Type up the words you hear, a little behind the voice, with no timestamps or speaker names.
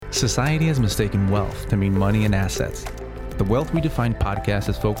Society has mistaken wealth to mean money and assets. The Wealth Redefined podcast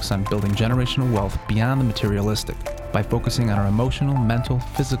is focused on building generational wealth beyond the materialistic by focusing on our emotional, mental,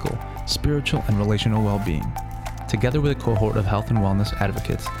 physical, spiritual, and relational well-being. Together with a cohort of health and wellness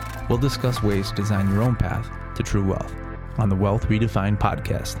advocates, we'll discuss ways to design your own path to true wealth on the Wealth Redefined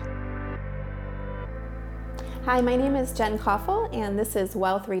podcast. Hi, my name is Jen Koffel, and this is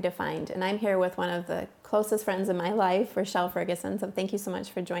Wealth Redefined, and I'm here with one of the closest friends in my life, Rochelle Ferguson, so thank you so much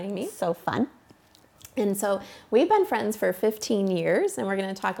for joining me. So fun. And so we've been friends for 15 years, and we're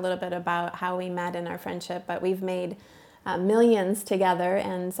going to talk a little bit about how we met in our friendship, but we've made millions together,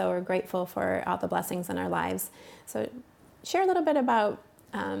 and so we're grateful for all the blessings in our lives. So share a little bit about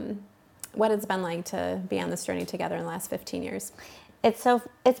what it's been like to be on this journey together in the last 15 years. It's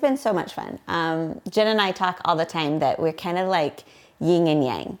been so much fun. Jen and I talk all the time that we're kind of like yin and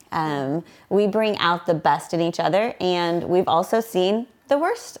yang. We bring out the best in each other, and we've also seen the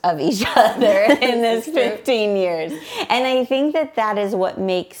worst of each other in this 15 years. And I think that is what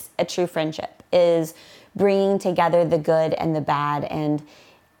makes a true friendship, is bringing together the good and the bad and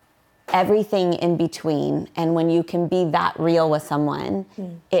everything in between. And when you can be that real with someone,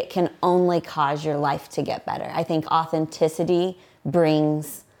 it can only cause your life to get better. I think authenticity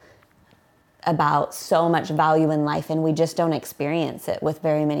brings about so much value in life, and we just don't experience it with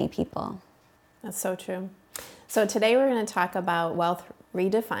very many people. That's so true. So today we're going to talk about wealth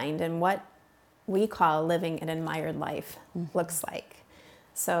redefined and what we call living an admired life looks like.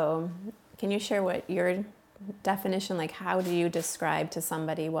 So can you share what your definition, like how do you describe to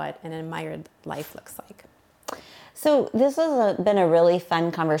somebody what an admired life looks like? So this has been a really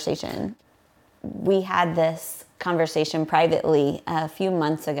fun conversation. We had this conversation privately a few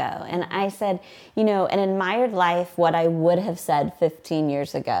months ago, and I said, an admired life, what I would have said 15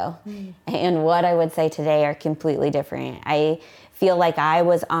 years ago and what I would say today are completely different. I feel like I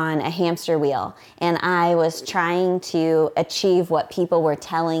was on a hamster wheel and I was trying to achieve what people were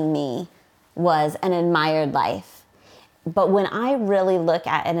telling me was an admired life. But when I really look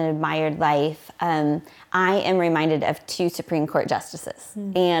at an admired life, I am reminded of two Supreme Court justices.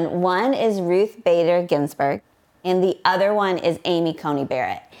 And one is Ruth Bader Ginsburg, and the other one is Amy Coney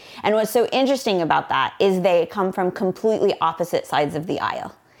Barrett. And what's so interesting about that is they come from completely opposite sides of the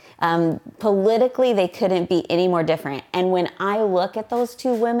aisle. Politically, they couldn't be any more different. And when I look at those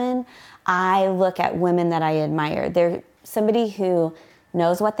two women, I look at women that I admire. They're somebody who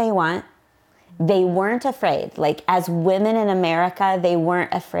knows what they want. They weren't afraid. Like, as women in America, they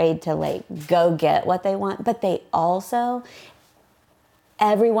weren't afraid to go get what they want, but they also,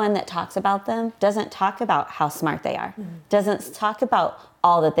 everyone that talks about them doesn't talk about how smart they are, doesn't talk about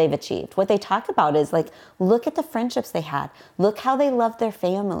all that they've achieved. What they talk about is look at the friendships they had. Look how they loved their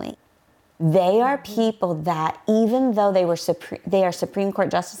family. They are people that, even though they are Supreme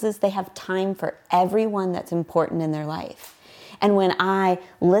Court justices, they have time for everyone that's important in their life. And when I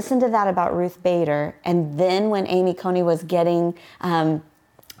listened to that about Ruth Bader, and then when Amy Coney was getting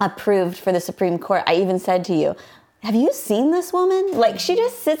approved for the Supreme Court, I even said to you, have you seen this woman? She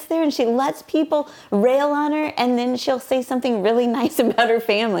just sits there and she lets people rail on her, and then she'll say something really nice about her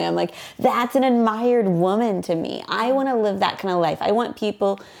family. I'm like, that's an admired woman to me. I want to live that kind of life. I want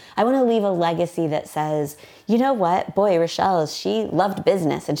to leave a legacy that says, you know what? Boy, Rochelle, she loved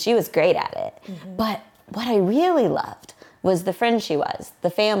business and she was great at it. But what I really loved was the friend she was, the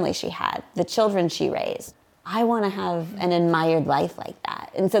family she had, the children she raised. I want to have an admired life like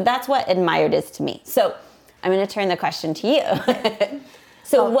that. And so that's what admired is to me. So I'm going to turn the question to you.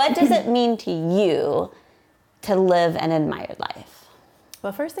 So what does it mean to you to live an admired life?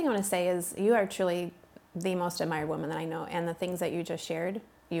 Well, first thing I want to say is you are truly the most admired woman that I know, and the things that you just shared,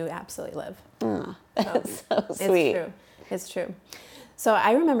 you absolutely live. Oh, that's so sweet. It's true. So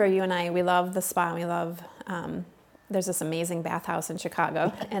I remember you and we love the spa, and we love... there's this amazing bathhouse in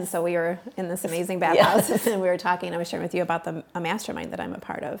Chicago. And so we were in this amazing bathhouse and we were talking, I was sharing with you about a mastermind that I'm a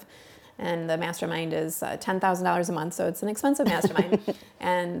part of. And the mastermind is $10,000 a month. So it's an expensive mastermind.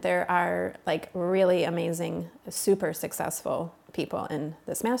 And there are really amazing, super successful people in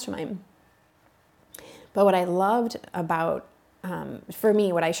this mastermind. But what I loved about, for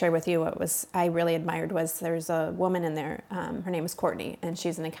me, what I shared with you, I really admired was there's a woman in there, her name is Courtney, and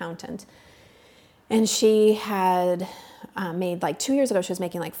she's an accountant. And she had made 2 years ago, she was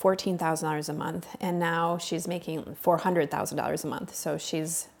making $14,000 a month. And now she's making $400,000 a month. So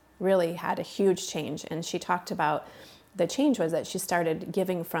she's really had a huge change. And she talked about the change was that she started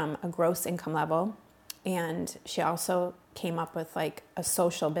giving from a gross income level. And she also came up with a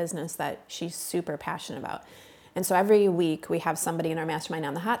social business that she's super passionate about. And so every week we have somebody in our mastermind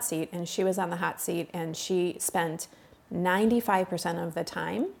on the hot seat, and she was on the hot seat, and she spent 95% of the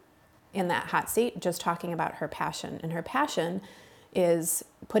time in that hot seat just talking about her passion. And her passion is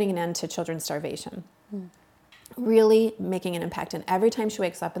putting an end to children's starvation. Really making an impact. And every time she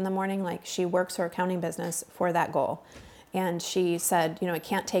wakes up in the morning, like she works her accounting business for that goal. And she said, it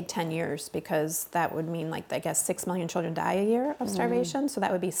can't take 10 years because that would mean I guess 6 million children die a year of starvation. So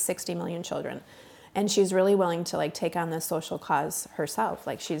that would be 60 million children. And she's really willing to take on this social cause herself.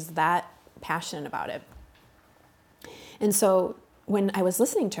 She's that passionate about it. And so when I was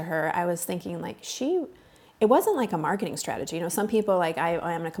listening to her, I was thinking it wasn't like a marketing strategy. Some people I'm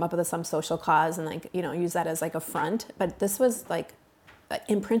going to come up with some social cause and use that as a front, but this was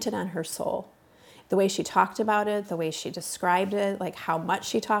imprinted on her soul. The way she talked about it, the way she described it, how much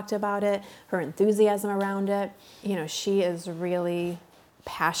she talked about it, her enthusiasm around it. She is really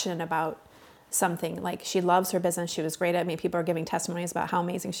passionate about something. She loves her business. She was great at it. People are giving testimonies about how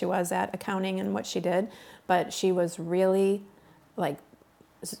amazing she was at accounting and what she did, but she was really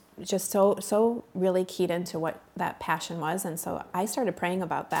just so really keyed into what that passion was. And so I started praying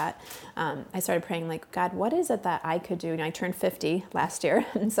about that. I started praying God, what is it that I could do? I turned 50 last year.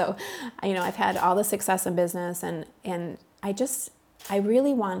 And so, I've had all the success in business and I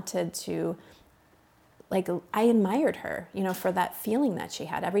really wanted to, I admired her, for that feeling that she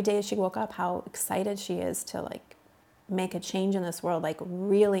had every day she woke up, how excited she is to make a change in this world,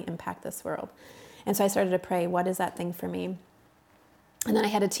 really impact this world. And so I started to pray, what is that thing for me? And then I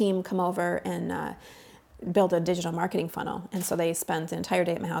had a team come over and build a digital marketing funnel. And so they spent an entire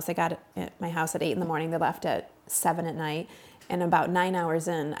day at my house. They got at my house at 8 a.m. They left at 7 p.m. And about 9 hours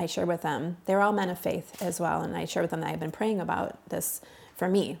in, I shared with them, they're all men of faith as well. And I shared with them that I've been praying about this for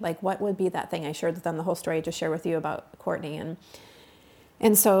me. What would be that thing? I shared with them the whole story I just shared with you about Courtney.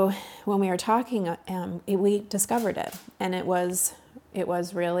 And so when we were talking, we discovered it. And it was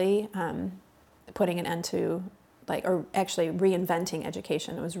really putting an end to or actually reinventing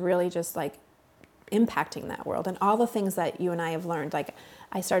education. It was really just impacting that world and all the things that you and I have learned.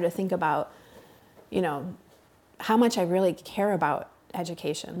 I started to think about, how much I really care about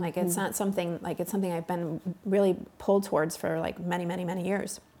education. It's not something, it's something I've been really pulled towards for many, many, many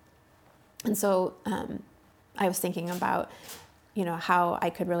years. And so I was thinking about, how I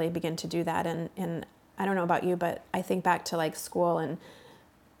could really begin to do that. And I don't know about you, but I think back to school and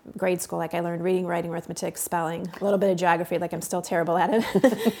grade school, I learned reading, writing, arithmetic, spelling, a little bit of geography, I'm still terrible at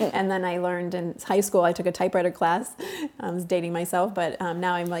it. And then I learned in high school, I took a typewriter class. I was dating myself, but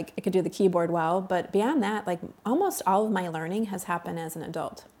now I'm I could do the keyboard well. But beyond that, almost all of my learning has happened as an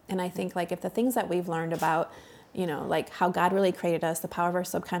adult. And I think if the things that we've learned about, how God really created us, the power of our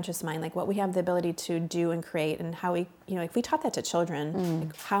subconscious mind, what we have the ability to do and create, and how we, if we taught that to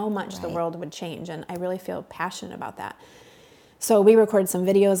children, how much the world would change. And I really feel passionate about that. So we recorded some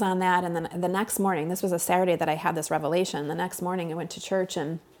videos on that, and then the next morning, this was a Saturday that I had this revelation. The next morning I went to church,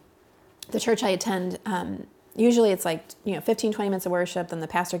 and the church I attend, usually it's 15, 20 minutes of worship, then the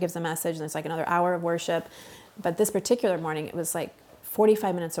pastor gives a message, and it's another hour of worship. But this particular morning, it was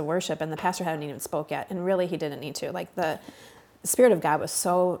 45 minutes of worship, and the pastor hadn't even spoke yet, and really he didn't need to. The Spirit of God was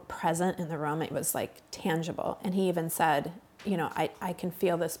so present in the room, it was tangible. And he even said, I can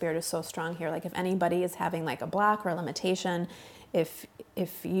feel the Spirit is so strong here. If anybody is having a block or a limitation, if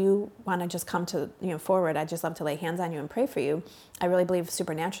you want to just come to forward, I'd just love to lay hands on you and pray for you. I really believe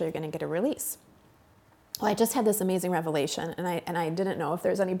supernaturally you're going to get a release. Well, I just had this amazing revelation, and I didn't know if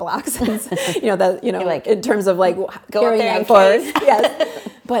there's any blocks, in terms of go carrying there that forward. Yes,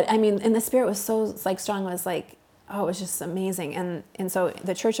 but I mean, and the Spirit was so strong. It was oh, it was just amazing. And so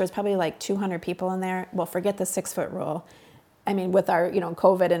the church, there was probably 200 people in there. Well, forget the 6-foot rule. I mean, with our,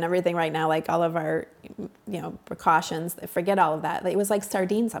 COVID and everything right now, all of our, precautions, forget all of that. It was like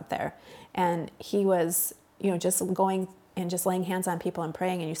sardines up there. And he was, just going and just laying hands on people and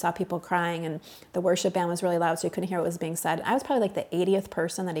praying. And you saw people crying, and the worship band was really loud, so you couldn't hear what was being said. I was probably the 80th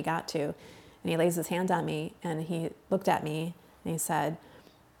person that he got to. And he lays his hand on me, and he looked at me, and he said,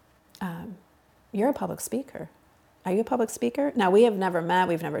 you're a public speaker. Are you a public speaker? Now, we have never met.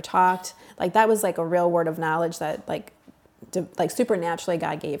 We've never talked. That was a real word of knowledge that supernaturally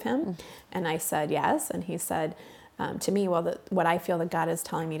God gave him. And I said yes. And he said to me, well, what I feel that God is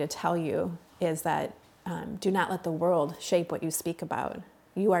telling me to tell you is that do not let the world shape what you speak about.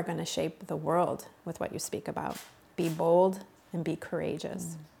 You are going to shape the world with what you speak about. Be bold and be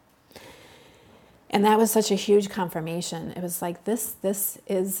courageous. And that was such a huge confirmation. It was this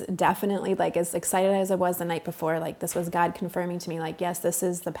is definitely, as excited as I was the night before, this was God confirming to me, yes, this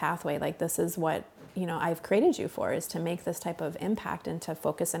is the pathway. This is what, I've created you for, is to make this type of impact and to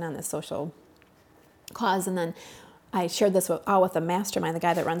focus in on this social cause. And then I shared this with the mastermind, the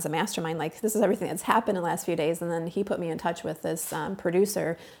guy that runs the mastermind, like this is everything that's happened in the last few days. And then he put me in touch with this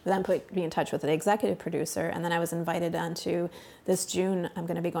producer, who then put me in touch with the executive producer. And then I was invited onto this June, I'm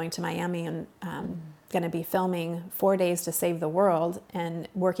going to be going to Miami and going to be filming 4 Days to Save the World and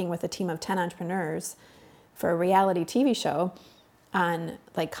working with a team of 10 entrepreneurs for a reality TV show on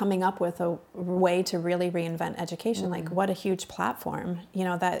like coming up with a way to really reinvent education. Like what a huge platform, you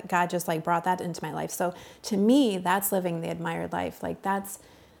know, that God just like brought that into my life. So to me, that's living the admired life. Like that's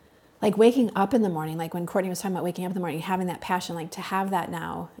like waking up in the morning, like when Courtney was talking about waking up in the morning, having that passion, like to have that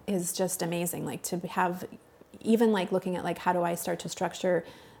now is just amazing. Like to have, even like looking at like, how do I start to structure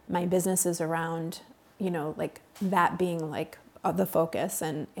my businesses around, you know, like that being like the focus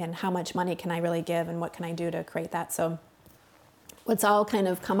and how much money can I really give and what can I do to create that. So what's all kind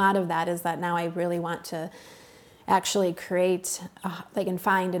of come out of that is that now I really want to actually create, like, and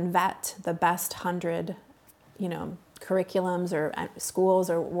find and vet the best 100, you know, curriculums or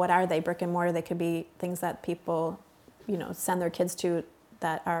schools, or what are they, brick and mortar. They could be things that people, you know, send their kids to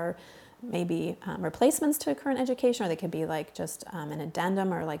that are maybe replacements to current education, or they could be like just an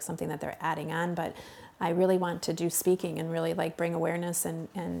addendum or like something that they're adding on. But I really want to do speaking and really like bring awareness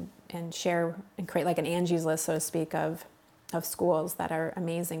and share and create like an Angie's List, so to speak, of schools that are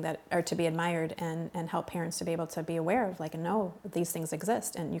amazing, that are to be admired, and help parents to be able to be aware of, like, and know these things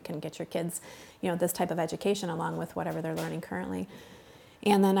exist, and you can get your kids, you know, this type of education along with whatever they're learning currently.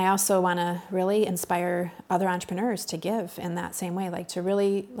 And then I also want to really inspire other entrepreneurs to give in that same way, like to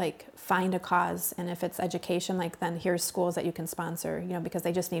really like find a cause. And if it's education, like then here's schools that you can sponsor, you know, because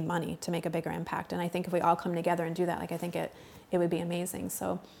they just need money to make a bigger impact. And I think if we all come together and do that, like I think it would be amazing.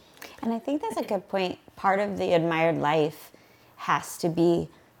 So, and I think that's a good point. Part of the admired life has to be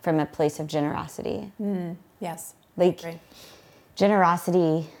from a place of generosity. Yes. Like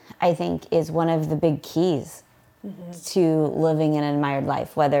generosity, I think, is one of the big keys to living an admired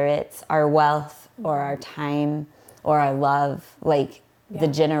life, whether it's our wealth or our time or our love. Like the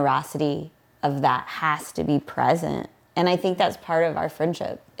generosity of that has to be present. And I think that's part of our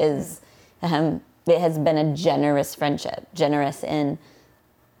friendship is it has been a generous friendship, generous in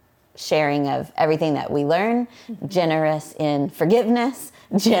sharing of everything that we learn, generous in forgiveness,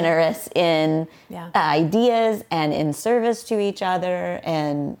 generous in ideas and in service to each other.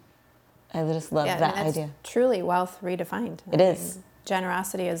 And I just love that idea. Truly wealth redefined. It is.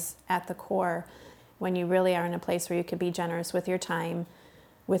 Generosity is at the core when you really are in a place where you could be generous with your time,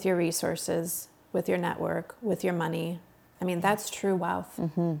 with your resources, with your network, with your money. I mean, that's true wealth.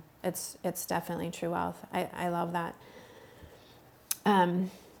 It's definitely true wealth. I love that.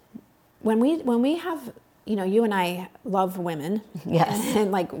 When we have, you know, you and I love women. Yes.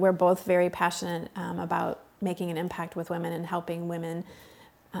 And like we're both very passionate about making an impact with women and helping women.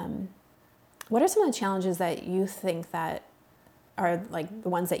 What are some of the challenges that you think that are like the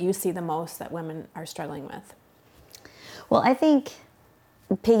ones that you see the most that women are struggling with? Well, I think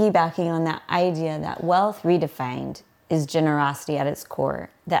piggybacking on that idea that wealth redefined is generosity at its core,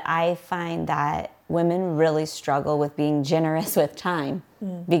 that I find that women really struggle with being generous with time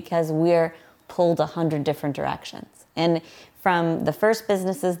because we're pulled 100 different directions. And from the first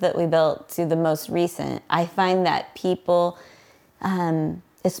businesses that we built to the most recent, I find that people,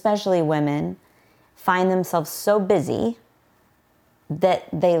 especially women, find themselves so busy that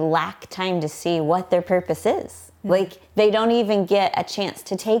they lack time to see what their purpose is. Like they don't even get a chance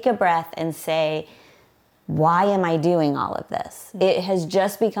to take a breath and say, why am I doing all of this? It has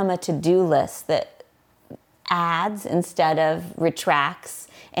just become a to-do list that adds instead of retracts,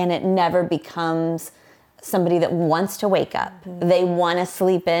 and it never becomes somebody that wants to wake up. They want to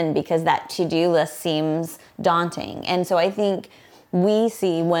sleep in because that to-do list seems daunting. And so I think we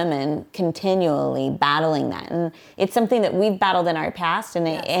see women continually battling that. And it's something that we've battled in our past, and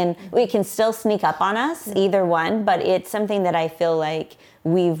and we can still sneak up on us, either one, but it's something that I feel like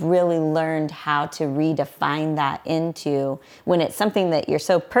we've really learned how to redefine that into when it's something that you're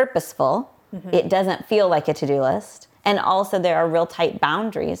so purposeful, it doesn't feel like a to-do list. And also there are real tight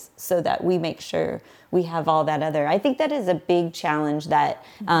boundaries so that we make sure we have all that other. I think that is a big challenge that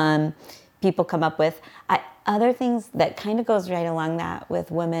people come up with. Other things that kind of goes right along that with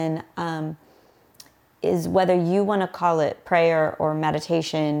women is whether you want to call it prayer or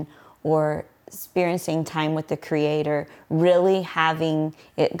meditation or experiencing time with the Creator, really having,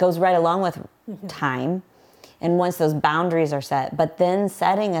 it goes right along with time. And once those boundaries are set, but then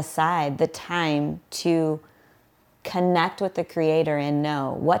setting aside the time to connect with the Creator and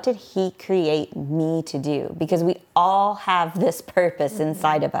know, what did He create me to do? Because we all have this purpose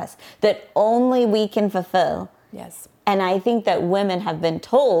inside of us that only we can fulfill. Yes. And I think that women have been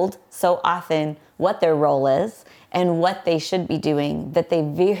told so often, what their role is and what they should be doing, that they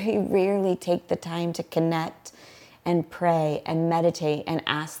very rarely take the time to connect and pray and meditate and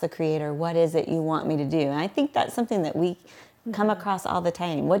ask the Creator, what is it you want me to do? And I think that's something that we come across all the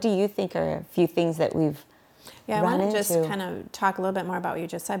time. What do you think are a few things that we've I run want to into? just kind of talk a little bit more about what you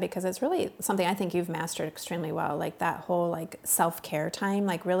just said, because it's really something I think you've mastered extremely well, like that whole like self-care time,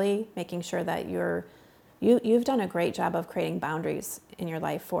 like really making sure that you've done a great job of creating boundaries in your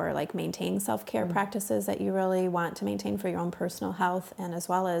life for like maintaining self-care practices that you really want to maintain for your own personal health, and as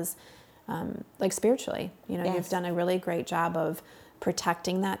well as like spiritually, Yes. You've done a really great job of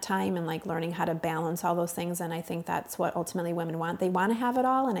protecting that time and like learning how to balance all those things. And I think that's what ultimately women want. They want to have it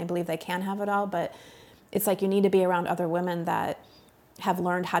all, and I believe they can have it all, but it's like you need to be around other women that have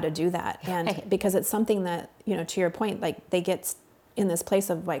learned how to do that. And Right. because it's something that, to your point, like they get in this place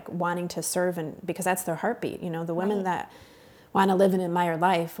of like wanting to serve, and because that's their heartbeat, the women Right. that want to live an admired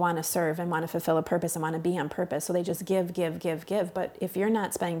life, want to serve and want to fulfill a purpose and want to be on purpose. So they just give. But if you're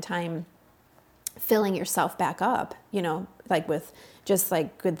not spending time filling yourself back up, like with just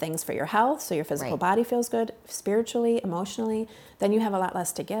like good things for your health, so your physical Right. body feels good, spiritually, emotionally, then you have a lot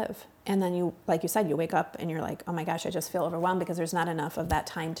less to give. And then you, like you said, you wake up and you're like, oh my gosh, I just feel overwhelmed because there's not enough of that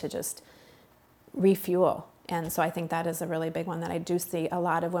time to just refuel. And so I think that is a really big one that I do see a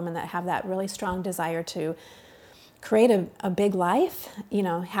lot of women that have that really strong desire to create a big life,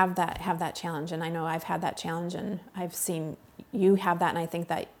 have that challenge. And I know I've had that challenge, and I've seen you have that, and I think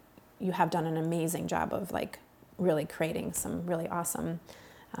that you have done an amazing job of like really creating some really awesome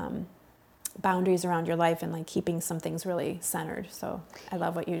boundaries around your life and like keeping some things really centered. So I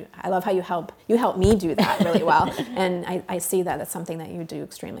love how you help me do that really well. And I see that that's something that you do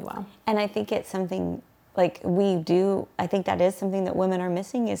extremely well. And I think it's something like we do, I think that is something that women are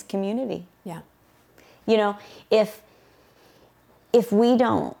missing, is community. Yeah. If we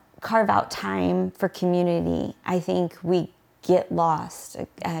don't carve out time for community, I think we get lost.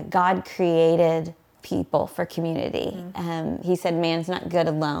 God created people for community. He said man's not good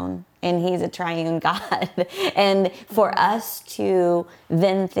alone, and he's a triune God. And for us to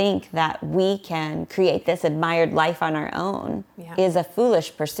then think that we can create this admired life on our own is a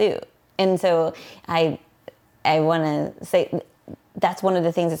foolish pursuit. And so I want to say that's one of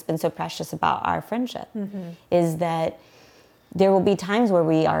the things that's been so precious about our friendship, is that there will be times where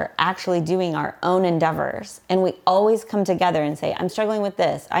we are actually doing our own endeavors, and we always come together and say, I'm struggling with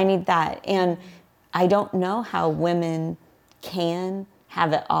this, I need that. And I don't know how women can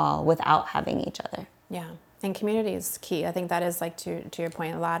have it all without having each other. Yeah. And community is key. I think that is like to your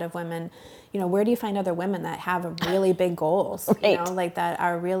point, a lot of women, where do you find other women that have really big goals, Right. like that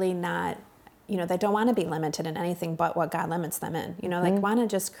are really not, that don't want to be limited in anything but what God limits them in, like want to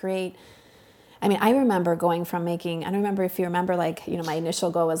just create. I mean, I remember going from making, I don't remember if you remember, like, my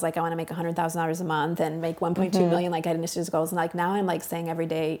initial goal was like, I want to make $100,000 a month and make 1.2 million, like I had initial goals. And like now I'm like saying every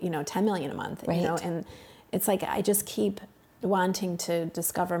day, 10 million a month, Right. and it's like, I just keep wanting to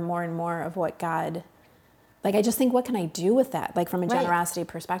discover more and more of what God, like, I just think, what can I do with that? Like from a Right. generosity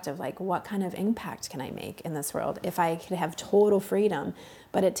perspective, like what kind of impact can I make in this world if I could have total freedom?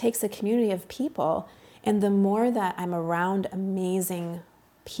 But it takes a community of people. And the more that I'm around amazing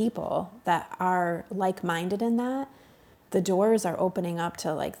people that are like-minded in that, the doors are opening up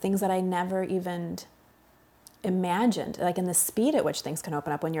to like things that I never even imagined, like in the speed at which things can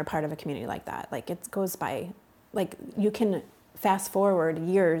open up when you're part of a community like that. Like it goes by, like you can fast forward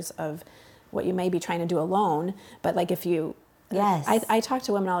years of what you may be trying to do alone, but like if you, Yes. I talk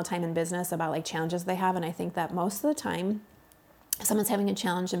to women all the time in business about like challenges they have, and I think that most of the time if someone's having a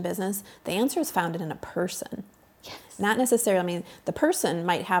challenge in business, the answer is found in a person. Yes. Not necessarily, I mean, the person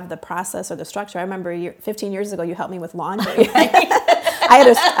might have the process or the structure. I remember 15 years ago, you helped me with laundry.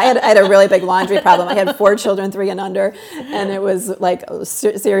 I had a really big laundry problem. I had 4 children, 3 and under, and it was like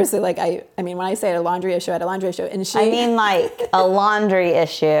seriously, like I mean, when I say I had a laundry issue, I had a laundry issue, and I mean, like a laundry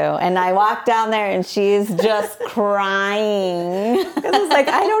issue. And I walked down there and she's just crying. because I was like,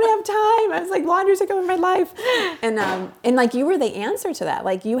 I don't have time. I was like, laundry's taking over my life, and like you were the answer to that.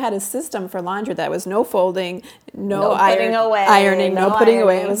 Like you had a system for laundry that was no folding, no putting away, ironing, no putting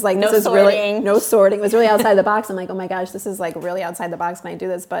away. It was like no this is sorting. really no sorting. It was really outside the box. I'm like, oh my gosh, this is like really outside the box. Can I do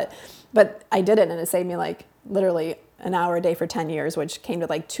this? But I did it, and it saved me like literally an hour a day for 10 years, which came to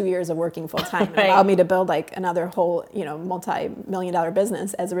like 2 years of working full time. Right. It allowed me to build like another whole, multi-million-dollar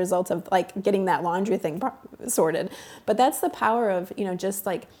business as a result of like getting that laundry thing sorted. But that's the power of, just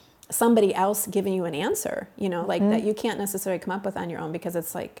like somebody else giving you an answer, like that you can't necessarily come up with on your own, because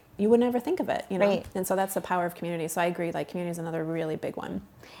it's like, you would never think of it, Right. And so that's the power of community. So I agree, like community is another really big one.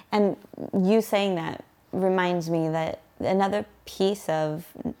 And you saying that reminds me that another piece of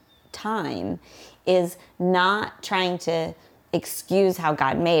time is not trying to excuse how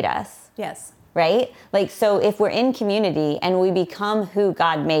God made us. Yes. Right? Like, so if we're in community and we become who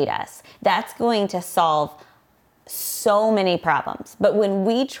God made us, that's going to solve so many problems. But when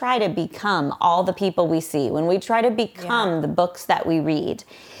we try to become all the people we see, when we try to become the books that we read,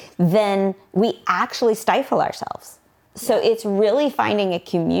 then we actually stifle ourselves. So it's really finding a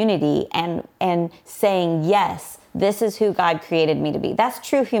community and saying, yes, this is who God created me to be. That's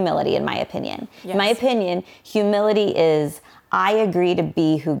true humility, in my opinion. Yes. In my opinion, humility is, I agree to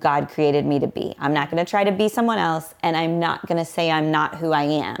be who God created me to be. I'm not going to try to be someone else, and I'm not going to say I'm not who I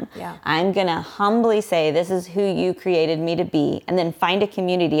am. Yeah. I'm going to humbly say, this is who you created me to be, and then find a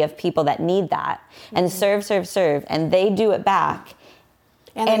community of people that need that, and serve, and they do it back.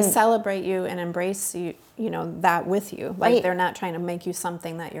 And they celebrate you and embrace you, that with you. Like they're not trying to make you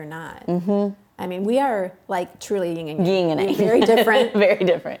something that you're not. Mm-hmm. I mean, we are like truly yin and yang. Yin and yang. Very different. Very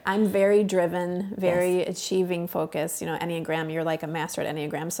different. I'm very driven, very achieving focused. Enneagram, you're like a master at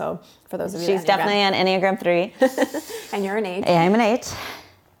Enneagram. So for those of you She's definitely an Enneagram 3. And you're an 8. Yeah, I'm an 8.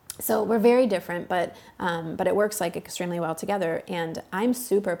 So we're very different, but it works like extremely well together. And I'm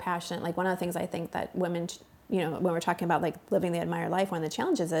super passionate. Like one of the things I think that women, when we're talking about like living the admired life, one of the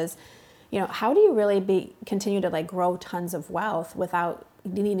challenges is, how do you really continue to like grow tons of wealth without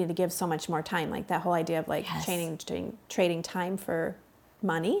needing to give so much more time? Like that whole idea of like trading time for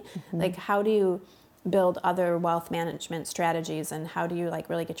money. Mm-hmm. Like how do you build other wealth management strategies, and how do you like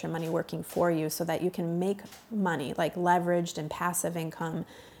really get your money working for you so that you can make money, like leveraged and passive income?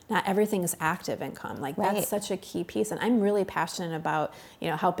 Not everything is active income. Like that's such a key piece. And I'm really passionate about,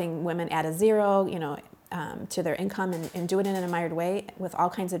 helping women add a zero, to their income and do it in an admired way with all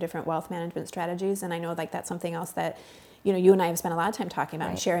kinds of different wealth management strategies. And I know like that's something else that, you and I have spent a lot of time talking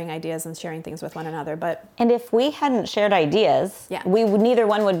about and sharing ideas and sharing things with one another. And if we hadn't shared ideas, neither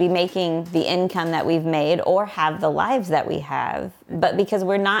one would be making the income that we've made or have the lives that we have. But because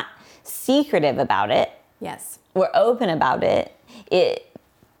we're not secretive about it, we're open about it, it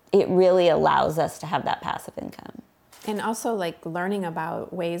really allows us to have that passive income. And also like learning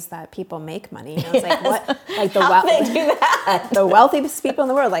about ways that people make money. It's like what, like the how they do that? The wealthiest people in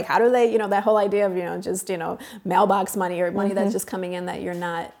the world, like how do they, that whole idea of, just, mailbox money or money that's just coming in that you're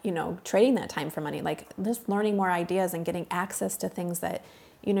not, trading that time for money. Like just learning more ideas and getting access to things that,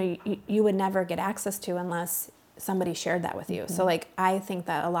 you would never get access to unless somebody shared that with you. So like, I think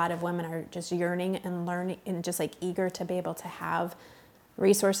that a lot of women are just yearning and learning and just like eager to be able to have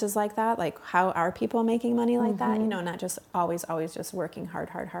resources like that. Like how are people making money like that? Not just always just working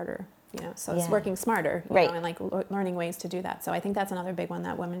harder, so it's working smarter, and like learning ways to do that. So I think that's another big one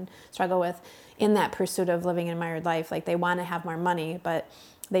that women struggle with in that pursuit of living an admired life. Like they want to have more money, but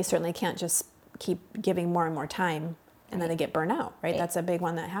they certainly can't just keep giving more and more time and then they get burnt out, right? That's a big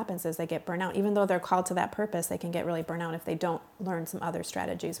one that happens is they get burnt out. Even though they're called to that purpose, they can get really burnt out if they don't learn some other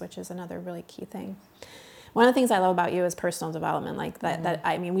strategies, which is another really key thing. One of the things I love about you is personal development. Like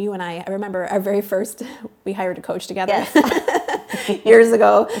you and I remember our very first, we hired a coach together years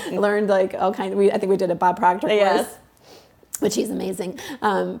ago, learned like all kinds I think we did a Bob Proctor course, which he's amazing.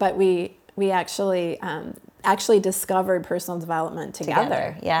 But we actually discovered personal development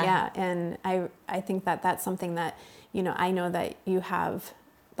together. Yeah. And I think that that's something that, I know that you have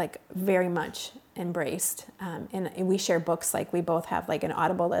like very much embraced, and we share books. Like we both have like an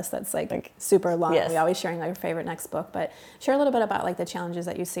Audible list that's like super long. We always sharing like our favorite next book, but share a little bit about like the challenges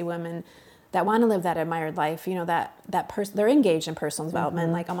that you see women that want to live that admired life, they're engaged in personal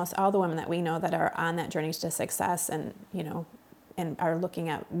development. Like almost all the women that we know that are on that journey to success and and are looking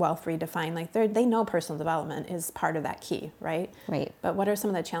at wealth redefined, like they know personal development is part of that key, right? But what are some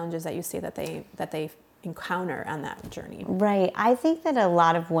of the challenges that you see that they encounter on that journey? Right. I think that a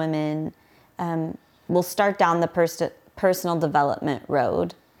lot of women will start down the personal development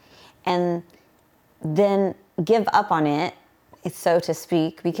road and then give up on it, so to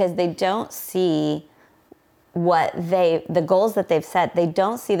speak, because they don't see the goals that they've set, they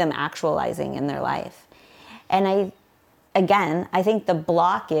don't see them actualizing in their life. And I think the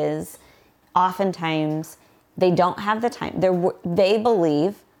block is oftentimes they don't have the time. They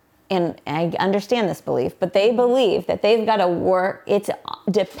believe, and I understand this belief, but they believe that they've got to work. It's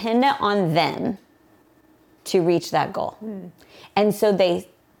dependent on them to reach that goal. And so they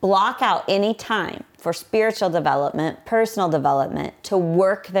block out any time for spiritual development, personal development, to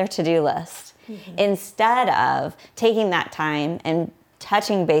work their to-do list instead of taking that time and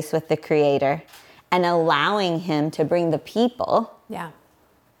touching base with the Creator and allowing Him to bring the people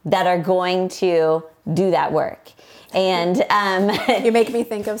that are going to do that work. And you make me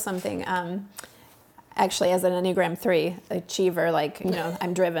think of something. actually, as an Enneagram 3 achiever, like,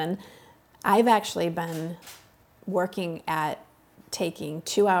 I'm driven. I've actually been working at taking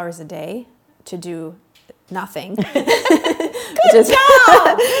 2 hours a day to do nothing. Good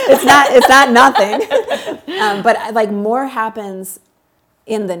job! It's not nothing. But like more happens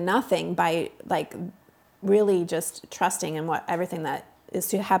in the nothing by like really just trusting in everything that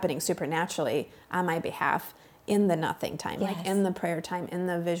is happening supernaturally on my behalf in the nothing time, Yes. like in the prayer time, in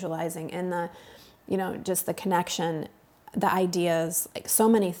the visualizing, in the, just the connection, the ideas, like so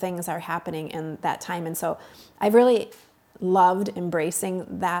many things are happening in that time. And so I've really loved embracing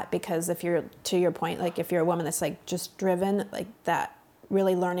that, because if you're, to your point, like if you're a woman that's like just driven, like that,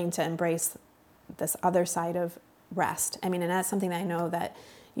 really learning to embrace this other side of rest. I mean, and that's something that I know that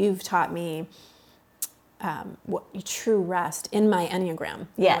you've taught me, what true rest in my Enneagram.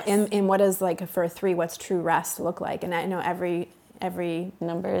 Yes. In what is like for a 3, what's true rest look like? And I know every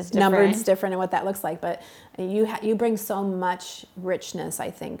number is different and what that looks like, but you bring so much richness,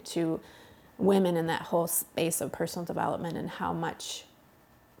 I think, to women in that whole space of personal development, and how much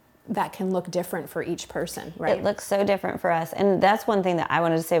that can look different for each person, right? It looks so different for us. And that's one thing that I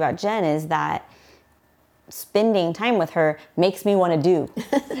wanted to say about Jen, is that spending time with her makes me want to do.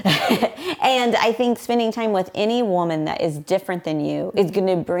 And I think spending time with any woman that is different than you is going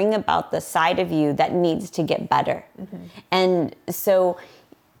to bring about the side of you that needs to get better. Mm-hmm. And so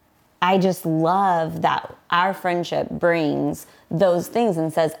I just love that our friendship brings those things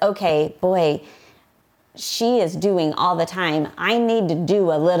and says, okay, boy, she is doing all the time. I need to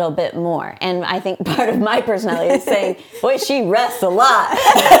do a little bit more. And I think part of my personality is saying, boy, she rests a lot.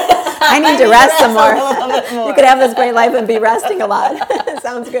 I need to rest some more. You could have this great life and be resting a lot.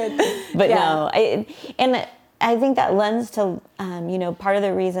 Sounds good. But no, I think that lends to, part of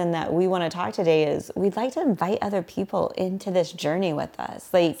the reason that we want to talk today is we'd like to invite other people into this journey with us.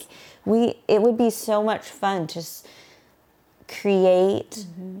 Like it would be so much fun to create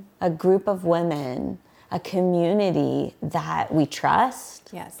a group of women, a community that we trust.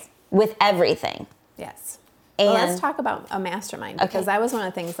 Yes. With everything. Yes. And well, let's talk about a mastermind, because that was one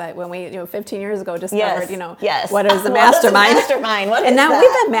of the things that when we, 15 years ago discovered, yes. what is a mastermind? And now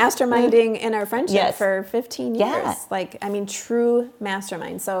we've been masterminding in our friendship for 15 years. Yeah. Like, I mean, true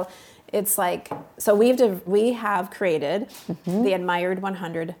mastermind. So it's like, we have created the Admired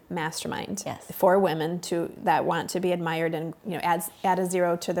 100 Mastermind for women that want to be admired, and add a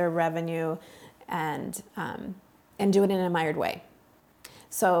 0 to their revenue, and do it in an admired way.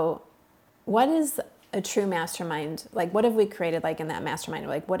 So what is a true mastermind? Like, what have we created like in that mastermind?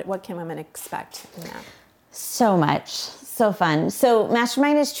 Like, what can women expect in that? So much. So fun. So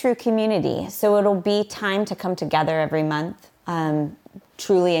mastermind is true community. So it'll be time to come together every month,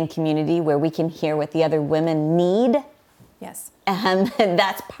 truly in community, where we can hear what the other women need. Yes.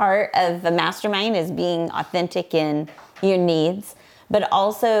 That's part of the mastermind, is being authentic in your needs, but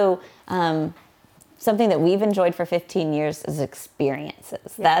also something that we've enjoyed for 15 years is experiences.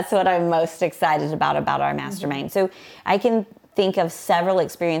 Yes. That's what I'm most excited about our mastermind. So I can think of several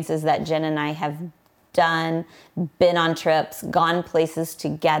experiences that Jen and I have done, been on trips, gone places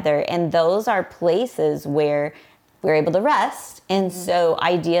together, and those are places where we're able to rest, and so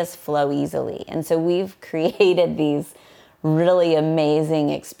ideas flow easily. And so we've created these really amazing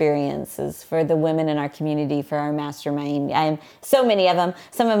experiences for the women in our community, for our mastermind. So many of them.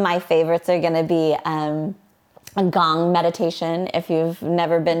 Some of my favorites are going to be a gong meditation. If you've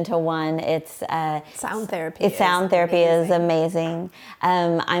never been to one, it's sound therapy. Sound therapy is amazing.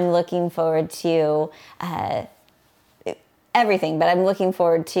 I'm looking forward to everything, but I'm looking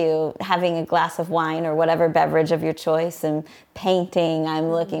forward to having a glass of wine or whatever beverage of your choice, and painting.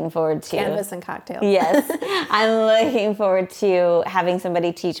 I'm looking forward to canvas and cocktails. Yes. I'm looking forward to having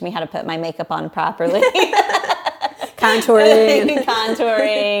somebody teach me how to put my makeup on properly. Contouring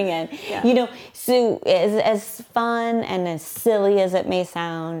and so as fun and as silly as it may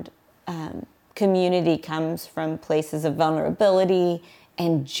sound, community comes from places of vulnerability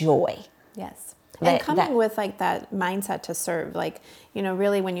and joy. Yes. And coming with like that mindset to serve, like,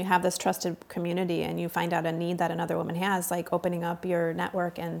 really when you have this trusted community and you find out a need that another woman has, like opening up your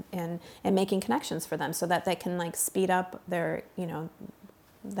network and making connections for them so that they can like speed up their,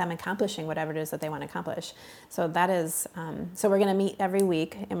 them accomplishing whatever it is that they want to accomplish. So that is, so we're going to meet every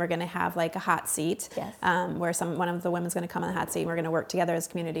week, and we're going to have like a hot seat, where one of the women's going to come on the hot seat, and we're going to work together as a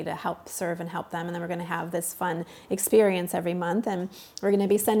community to help serve and help them. And then we're going to have this fun experience every month, and we're going to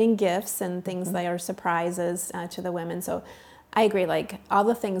be sending gifts and things that are surprises to the women. So I agree, like all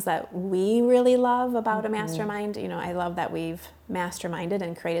the things that we really love about a mastermind, I love that we've masterminded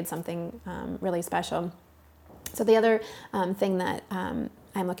and created something really special. So the other thing that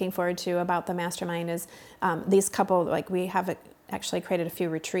I'm looking forward to about the mastermind is these couple, like we have actually created a few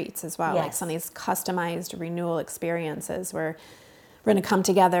retreats as well, like some of these customized renewal experiences where we're going to come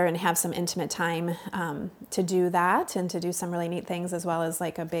together and have some intimate time to do that and to do some really neat things, as well as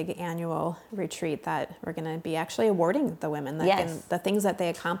like a big annual retreat that we're going to be actually awarding the women, the things that they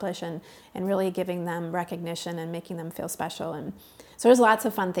accomplish, and really giving them recognition and making them feel special. And so there's lots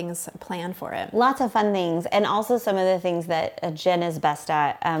of fun things planned for it. Lots of fun things. And also some of the things that Jen is best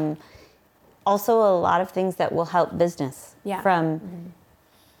at. Also a lot of things that will help business. Yeah. From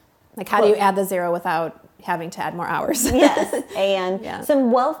like how do you add the zero without having to add more hours? Yes. And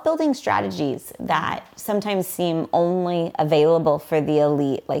some wealth building strategies that sometimes seem only available for the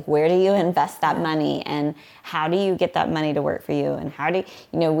elite. Like, where do you invest that money, and how do you get that money to work for you? And how do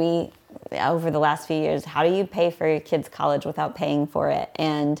we, over the last few years, how do you pay for your kids' college without paying for it?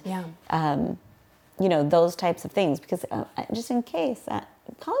 And, those types of things, because just in case,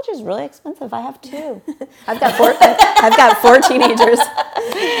 college is really expensive. I have 2. I've got 4 teenagers.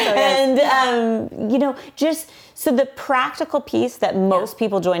 And, just so the practical piece that most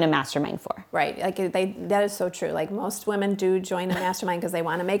people join a mastermind for. Right. Like that is so true. Like most women do join a mastermind because they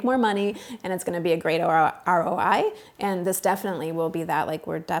want to make more money and it's going to be a great ROI. And this definitely will be that. Like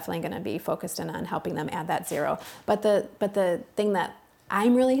we're definitely going to be focused in on helping them add that zero. But the thing that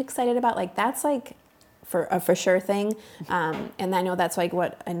I'm really excited about, like that's like for sure thing. And I know that's like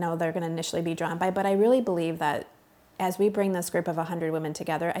what I know they're going to initially be drawn by. But I really believe that as we bring this group of 100 women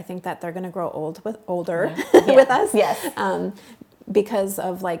together, I think that they're going to grow older with us. Yes. Because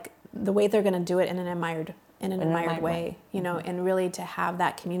of like the way they're going to do it in an admired way, and really to have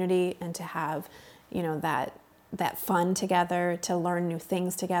that community and to have, that fun together, to learn new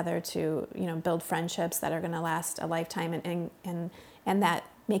things together, to, build friendships that are going to last a lifetime, and that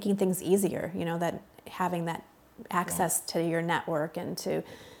making things easier, that having that access to your network and to,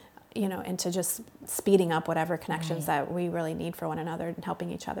 and to just speeding up whatever connections that we really need for one another and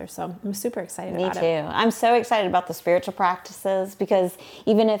helping each other. So I'm super excited about it. Me too. I'm so excited about the spiritual practices, because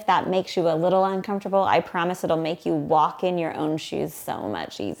even if that makes you a little uncomfortable, I promise it'll make you walk in your own shoes so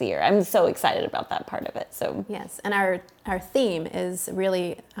much easier. I'm so excited about that part of it. So yes, and our theme is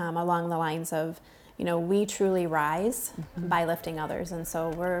really along the lines of, we truly rise by lifting others. And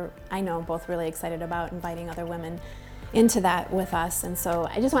so I know, both really excited about inviting other women into that with us. And so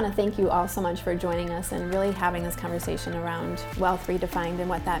I just want to thank you all so much for joining us and really having this conversation around wealth redefined and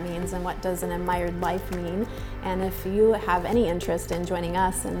what that means and what does an admired life mean. And if you have any interest in joining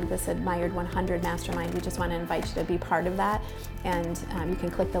us in this Admired 100 Mastermind, we just want to invite you to be part of that. And you can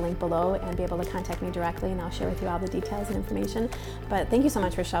click the link below and be able to contact me directly, and I'll share with you all the details and information. But thank you so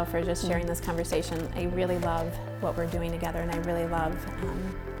much, Rochelle, for just sharing this conversation. I really love what we're doing together, and I really love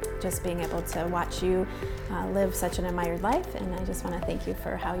just being able to watch you live such an admired life. And I just want to thank you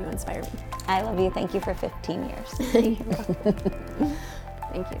for how you inspire me. I love you. Thank you for 15 years.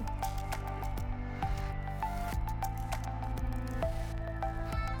 Thank you.